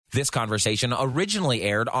This conversation originally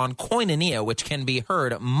aired on Koinonia, which can be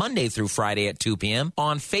heard Monday through Friday at 2 p.m.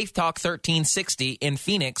 on Faith Talk 1360 in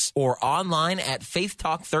Phoenix or online at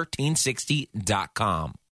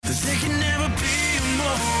faithtalk1360.com. There can never be a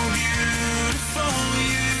more beautiful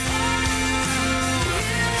you.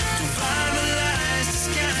 To find the lies,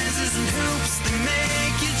 disguises, and hoops that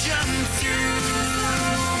make you jump through.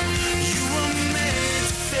 You were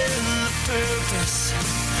made to fill a purpose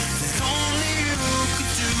that only you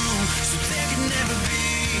could do. So there can never be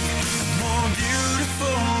a more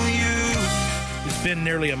beautiful you. It's been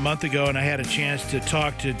nearly a month ago, and I had a chance to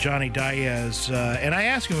talk to Johnny Diaz, and I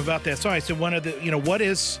asked him about that song. I said, what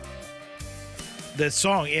is the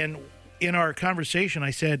song? And in our conversation,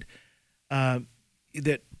 I said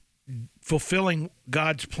that fulfilling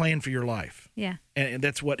God's plan for your life. Yeah. And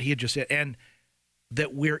that's what he had just said. And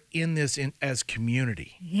that we're in this as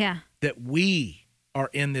community. Yeah. That we are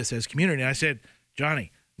in this as community. And I said,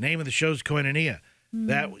 Johnny, name of the show's Koinonia.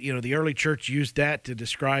 That, the early church used that to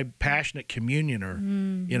describe passionate communion or,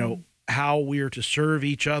 how we are to serve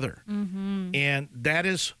each other. And that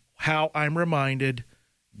is how I'm reminded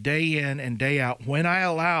day in and day out when I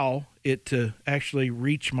allow it to actually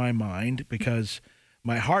reach my mind, because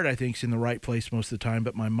my heart, I think, is in the right place most of the time,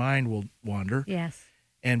 but my mind will wander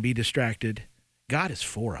and be distracted. God is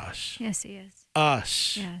for us. Yes, he is.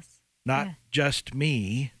 Us. Yes. Not just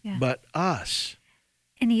me, but us.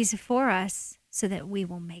 And he's for us so that we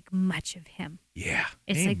will make much of him. Yeah.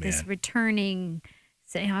 It's Amen. like this returning.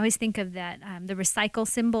 So I always think of that, the recycle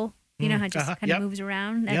symbol. You know how it just kind of moves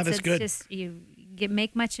around? That's good. Just,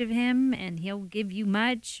 make much of him, and he'll give you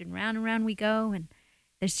much, and round we go. And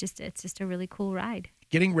it's just a really cool ride.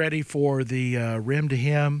 Getting ready for the Rim to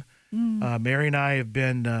Him. Mary and I have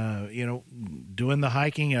been, doing the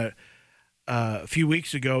hiking a few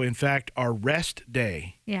weeks ago. In fact, our rest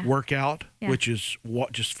day workout, which is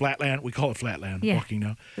just flatland. We call it flatland walking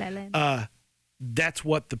now. Flatland. That's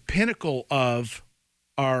what the pinnacle of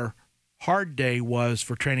our hard day was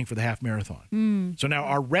for training for the half marathon. So now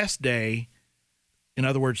our rest day, in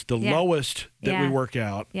other words, the lowest that we work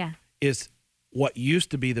out, is what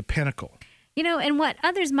used to be the pinnacle. And what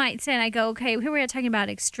others might say, and I go, okay, here we are talking about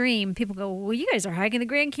extreme. People go, well, you guys are hiking the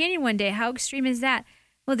Grand Canyon one day. How extreme is that?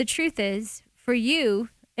 Well, the truth is, for you,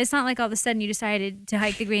 it's not like all of a sudden you decided to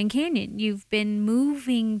hike the Grand Canyon. You've been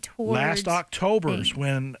moving towards last October's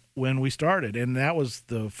when we started, and that was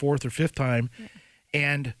the fourth or fifth time.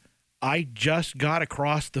 And I just got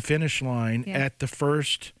across the finish line at the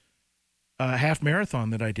first half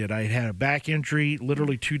marathon that I did. I had a back injury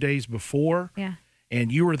literally 2 days before. And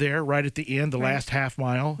you were there right at the end, the last half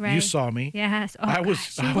mile. Right. You saw me. Yes. Oh, you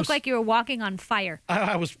looked like you were walking on fire.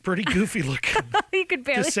 I was pretty goofy looking. You could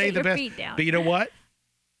barely put your feet down. But you know what?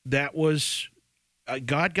 That was,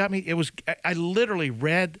 God got me. It was, I literally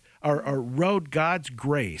read or rode God's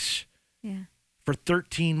grace for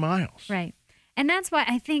 13 miles. Right. And that's why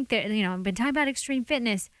I think that, I've been talking about extreme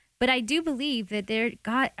fitness, but I do believe that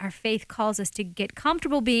our faith calls us to get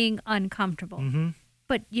comfortable being uncomfortable.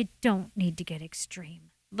 But you don't need to get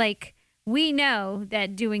extreme. Like, we know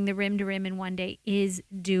that doing the rim to rim in one day is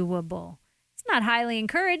doable. It's not highly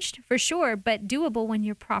encouraged, for sure, but doable when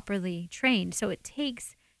you're properly trained. So it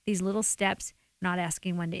takes these little steps, not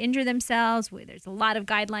asking one to injure themselves. There's a lot of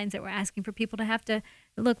guidelines that we're asking for people to have to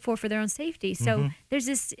look for their own safety. So there's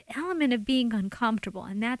this element of being uncomfortable,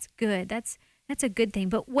 and that's good. That's a good thing.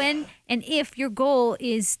 But when and if your goal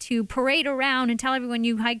is to parade around and tell everyone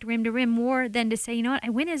you hiked rim to rim, more than to say, I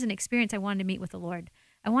went as an experience, I wanted to meet with the Lord.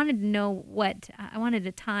 I wanted to know I wanted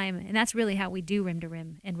a time, and that's really how we do rim to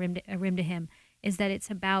rim and rim to Him, is that it's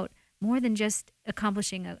about more than just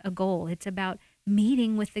accomplishing a goal. It's about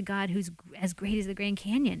meeting with the God who's as great as the Grand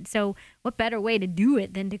Canyon. So what better way to do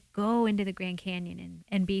it than to go into the Grand Canyon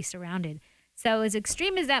and be surrounded? So as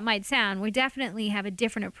extreme as that might sound, we definitely have a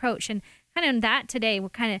different approach. And kind of that today, we're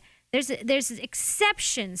kind of, there's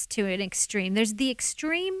exceptions to an extreme. There's the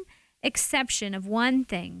extreme exception of one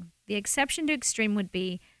thing. The exception to extreme would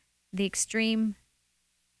be the extreme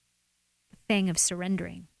thing of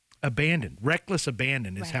surrendering. Reckless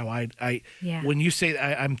abandon is how I when you say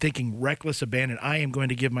I'm thinking reckless abandon, I am going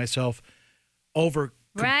to give myself over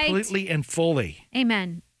completely and fully.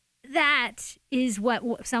 Amen. That is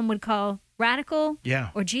what some would call radical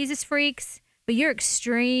or Jesus freaks, but you're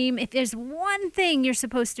extreme. If there's one thing you're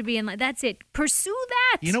supposed to be in, that's it. Pursue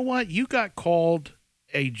that. You know what? You got called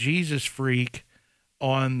a Jesus freak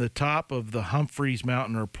on the top of the Humphreys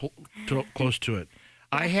Mountain or close to it.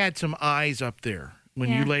 I had some eyes up there when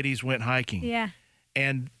you ladies went hiking. Yeah.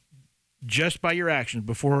 And just by your actions,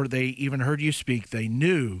 before they even heard you speak, they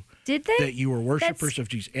knew Did they? that you were worshipers of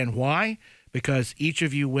Jesus. And why? because each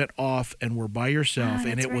of you went off and were by yourself,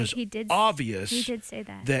 and that's it right. was He did obvious say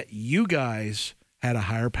that. that you guys had a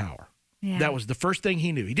higher power. Yeah. That was the first thing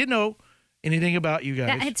he knew. He didn't know anything about you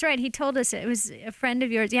guys. That's right. He told us it was a friend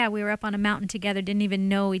of yours. Yeah, we were up on a mountain together, didn't even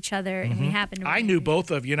know each other, and we happened to. I knew both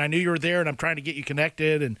of you, and I knew you were there, and I'm trying to get you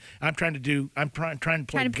connected, and I'm trying to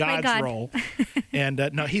play God's role. And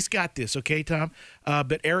no, he's got this, okay, Tom?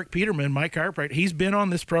 But Eric Peterman, my chiropractor, he's been on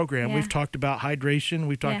this program. Yeah. We've talked about hydration.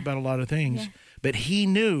 We've talked about a lot of things. Yeah. But he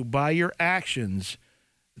knew by your actions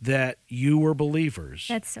that you were believers.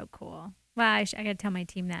 That's so cool. Wow, I got to tell my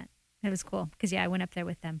team that. That was cool because, I went up there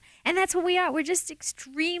with them. And that's what we are. We're just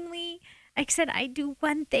extremely, like I said, I do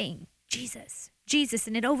one thing, Jesus,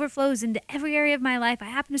 and it overflows into every area of my life. I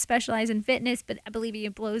happen to specialize in fitness, but I believe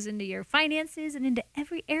it blows into your finances and into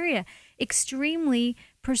every area. Extremely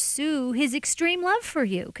pursue his extreme love for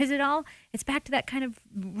you because it's back to that kind of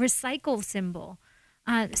recycle symbol.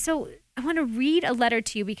 So I want to read a letter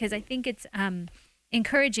to you because I think it's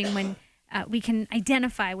encouraging when we can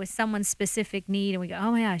identify with someone's specific need and we go,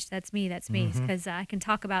 oh my gosh, that's me. Because I can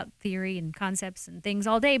talk about theory and concepts and things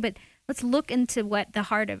all day, but let's look into what the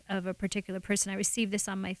heart of a particular person. I received this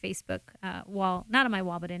on my Facebook wall, not on my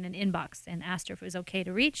wall, but in an inbox, and asked her if it was okay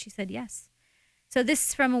to read. She said yes. So this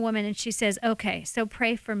is from a woman, and she says, okay, so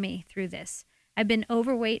pray for me through this. I've been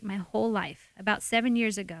overweight my whole life. About 7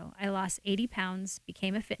 years ago, I lost 80 pounds,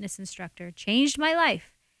 became a fitness instructor, changed my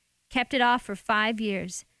life, kept it off for 5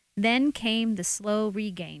 years. Then came the slow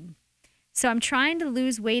regain. So I'm trying to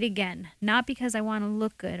lose weight again, not because I want to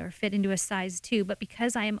look good or fit into a size 2, but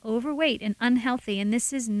because I am overweight and unhealthy, and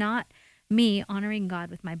this is not me honoring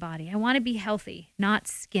God with my body. I want to be healthy, not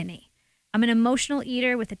skinny. I'm an emotional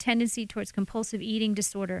eater with a tendency towards compulsive eating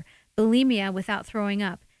disorder, bulimia without throwing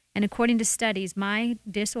up. And according to studies, my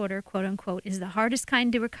disorder, quote unquote, is the hardest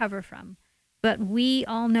kind to recover from. But we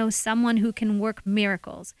all know someone who can work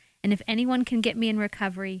miracles. And if anyone can get me in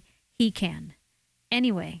recovery, he can.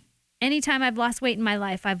 Anyway, anytime I've lost weight in my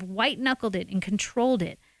life, I've white-knuckled it and controlled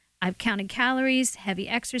it. I've counted calories, heavy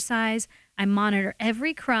exercise. I monitor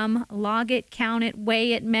every crumb, log it, count it,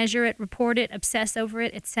 weigh it, measure it, report it, obsess over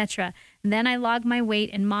it, etc. Then I log my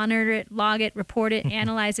weight and monitor it, log it, report it,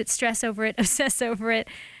 analyze it, stress over it, obsess over it,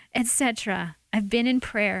 etc. I've been in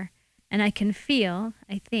prayer, and I can feel,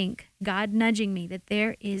 I think, God nudging me that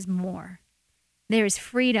there is more. There is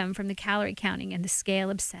freedom from the calorie counting and the scale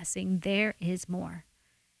obsessing. There is more.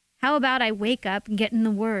 How about I wake up and get in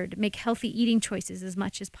the Word, make healthy eating choices as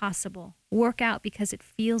much as possible, work out because it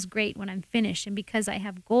feels great when I'm finished and because I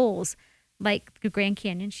have goals like the Grand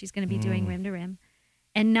Canyon, she's going to be doing rim to rim,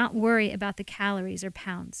 and not worry about the calories or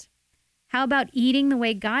pounds. How about eating the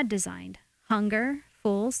way God designed? Hunger,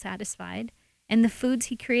 full, satisfied, and the foods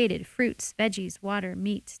he created, fruits, veggies, water,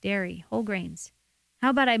 meats, dairy, whole grains. How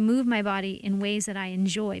about I move my body in ways that I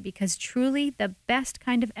enjoy? Because truly the best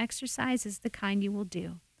kind of exercise is the kind you will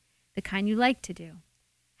do, the kind you like to do.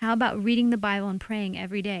 How about reading the Bible and praying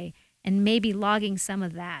every day and maybe logging some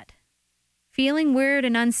of that? Feeling weird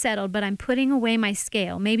and unsettled, but I'm putting away my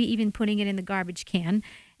scale, maybe even putting it in the garbage can,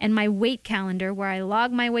 and my weight calendar where I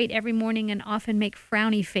log my weight every morning and often make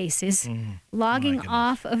frowny faces, logging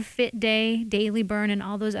off of Fit Day, Daily Burn, and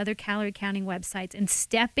all those other calorie counting websites, and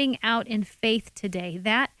stepping out in faith today.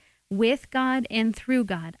 That with God and through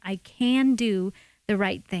God, I can do the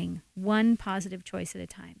right thing, one positive choice at a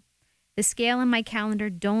time. The scale on my calendar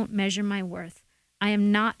don't measure my worth. I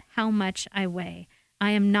am not how much I weigh. I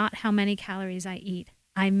am not how many calories I eat.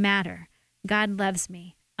 I matter. God loves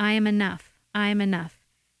me. I am enough. I am enough.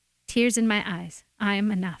 Tears in my eyes. I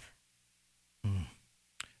am enough.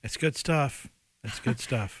 It's good stuff. It's good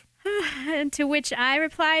stuff. To which I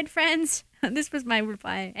replied, friends, this was my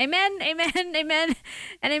reply. Amen, amen, amen,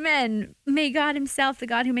 and amen. May God himself, the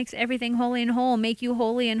God who makes everything holy and whole, make you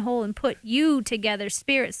holy and whole and put you together,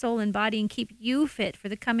 spirit, soul, and body, and keep you fit for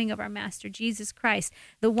the coming of our Master, Jesus Christ.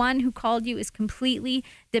 The one who called you is completely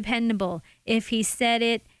dependable. If he said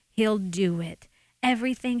it, he'll do it.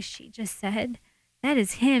 Everything she just said, that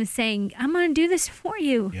is him saying, I'm going to do this for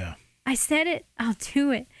you. Yeah. I said it, I'll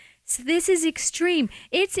do it. So this is extreme.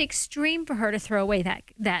 It's extreme for her to throw away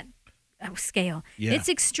that scale. Yeah. It's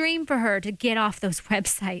extreme for her to get off those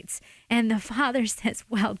websites. And the Father says,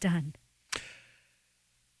 well done.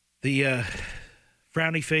 The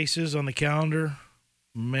frowny faces on the calendar,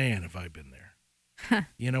 man, have I been there.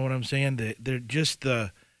 You know what I'm saying? They're just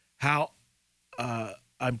how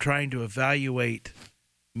I'm trying to evaluate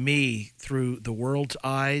me through the world's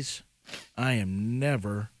eyes. I am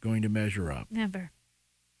never going to measure up. Never.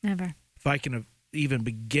 If I can even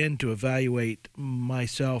begin to evaluate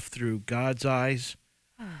myself through God's eyes,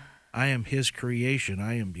 I am his creation.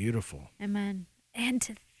 I am beautiful. Amen. And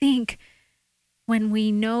to think when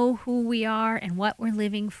we know who we are and what we're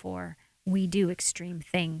living for, we do extreme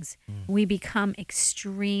things. We become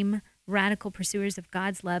extreme, radical pursuers of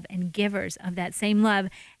God's love and givers of that same love.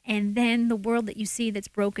 And then the world that you see that's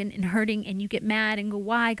broken and hurting, and you get mad and go,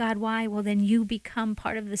 why, God, why? Well, then you become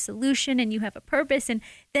part of the solution and you have a purpose. And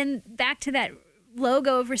then back to that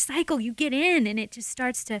logo of recycle, you get in and it just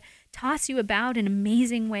starts to toss you about in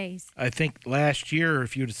amazing ways. I think last year,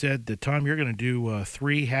 if you'd have said that, Tom, you're going to do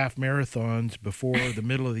 3 half marathons before the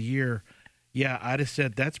middle of the year, yeah, I'd have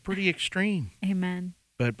said that's pretty extreme. Amen.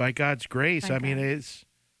 But by God's grace, By I mean, God.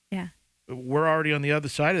 Yeah. we're already on the other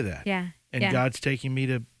side of that. Yeah. And yeah. God's taking me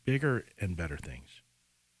to bigger and better things.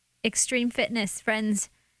 Extreme fitness, friends,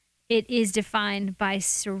 it is defined by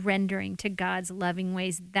surrendering to God's loving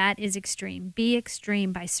ways. That is extreme. Be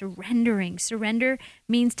extreme by surrendering. Surrender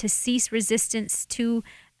means to cease resistance to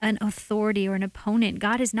an authority or an opponent.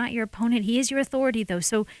 God is not your opponent. He is your authority, though.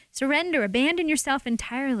 So surrender. Abandon yourself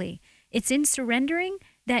entirely. It's in surrendering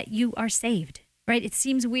that you are saved, right? It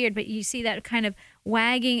seems weird, but you see that kind of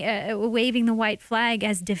waving the white flag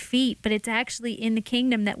as defeat, but it's actually in the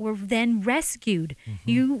kingdom that we're then rescued.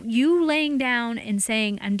 You laying down and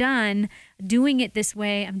saying, I'm done doing it this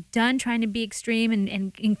way, I'm done trying to be extreme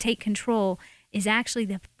and take control, is actually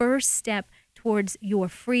the first step towards your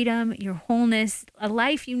freedom, your wholeness, a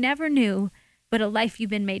life you never knew, but a life you've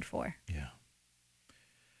been made for. Yeah.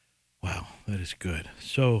 Wow, that is good.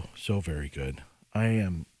 So very good. I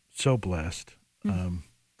am so blessed. I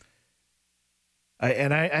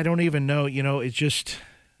don't even know, it's just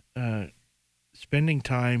spending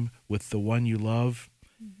time with the one you love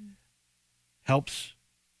helps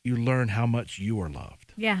you learn how much you are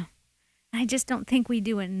loved. Yeah. I just don't think we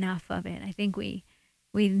do enough of it. I think we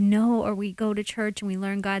know, or we go to church and we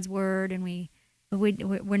learn God's word, and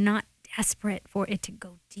we're not desperate for it to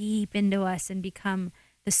go deep into us and become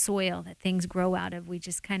the soil that things grow out of. We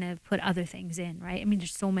just kind of put other things in, right? I mean,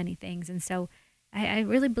 there's so many things. And so I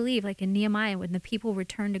really believe, like in Nehemiah, when the people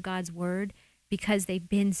return to God's word, because they've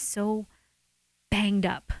been so banged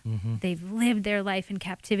up, they've lived their life in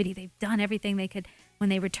captivity, they've done everything they could. When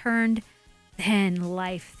they returned, then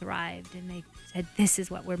life thrived, and they said, this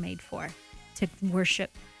is what we're made for, to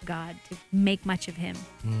worship God, to make much of him.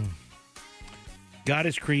 God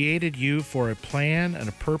has created you for a plan and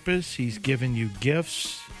a purpose. He's given you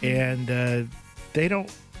gifts, and they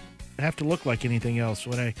don't have to look like anything else.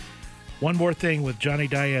 One more thing with Johnny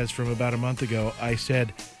Diaz from about a month ago, I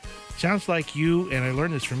said, sounds like you, and I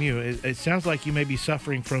learned this from you, it sounds like you may be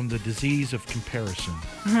suffering from the disease of comparison.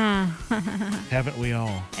 Haven't we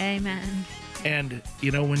all? Amen. And,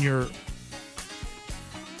 when you're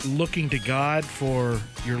looking to God for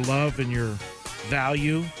your love and your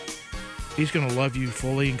value, he's going to love you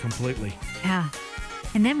fully and completely. Yeah.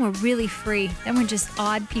 And then we're really free. Then we're just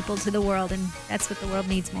odd people to the world, and that's what the world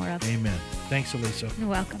needs more of. Amen. Thanks, Elisa. You're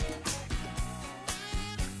welcome.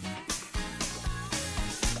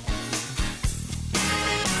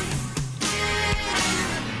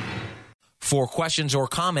 For questions or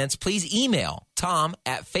comments, please email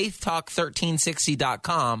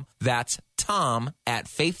Tom@faithtalk1360.com. That's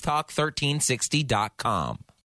Tom@faithtalk1360.com.